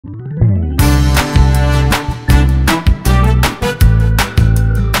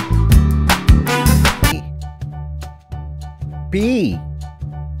B,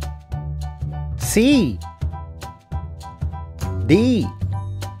 C, D,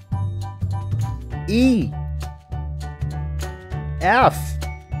 E, F,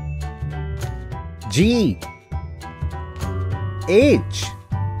 G, H,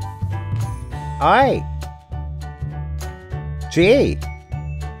 I, J,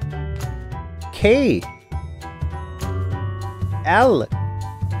 K, L,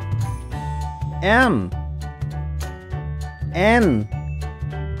 M, N,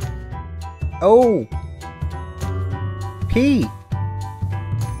 O, P,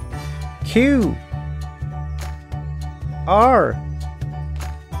 Q, R,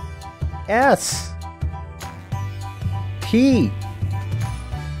 S, T,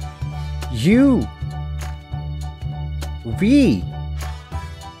 U, V,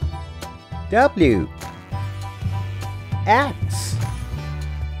 W, X,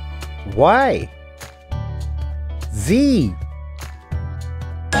 Y, Z.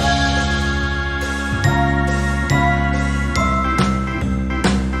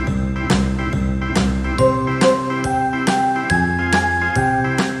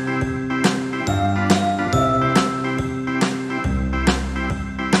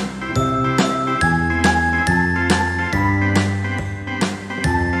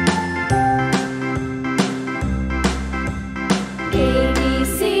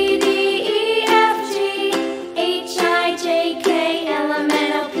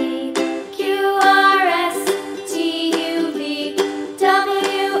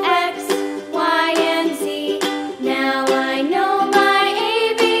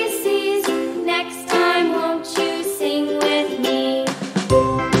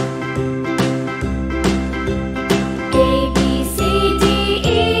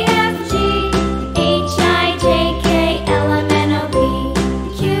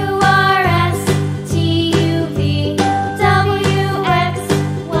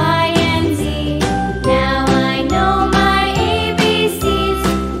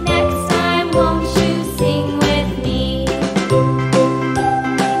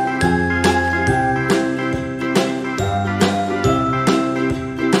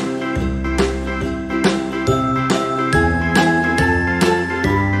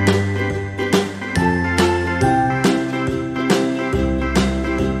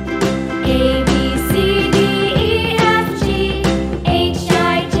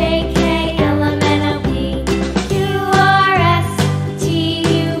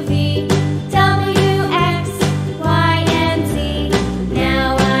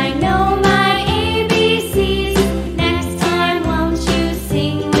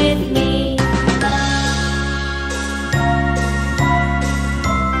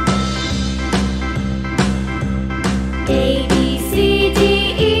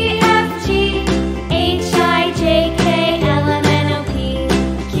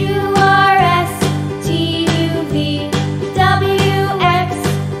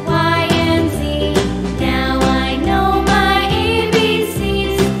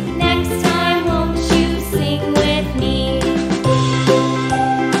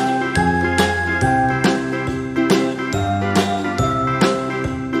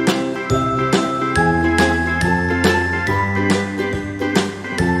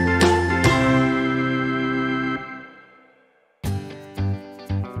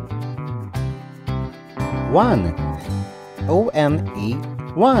 One, O-N-E,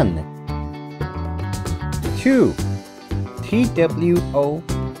 one. Two, T-W-O,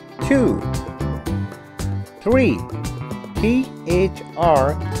 two. Three, T-H-R-E-E,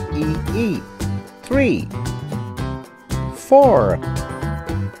 three. Four,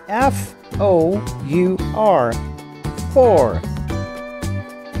 F-O-U-R, four.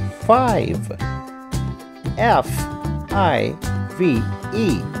 Five, F-I-V-E,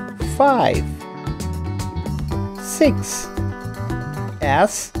 five. Six,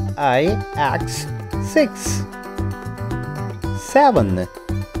 S-I-X, six. Seven,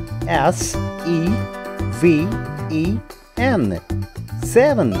 S-E-V-E-N,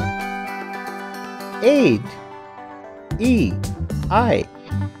 seven. Eight, E-I-G-H-T,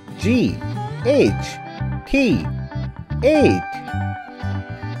 eight.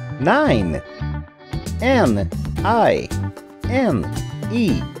 Nine, N-I-N-E,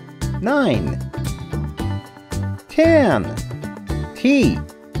 nine. 10, T-E-N,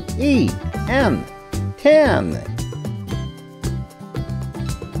 10.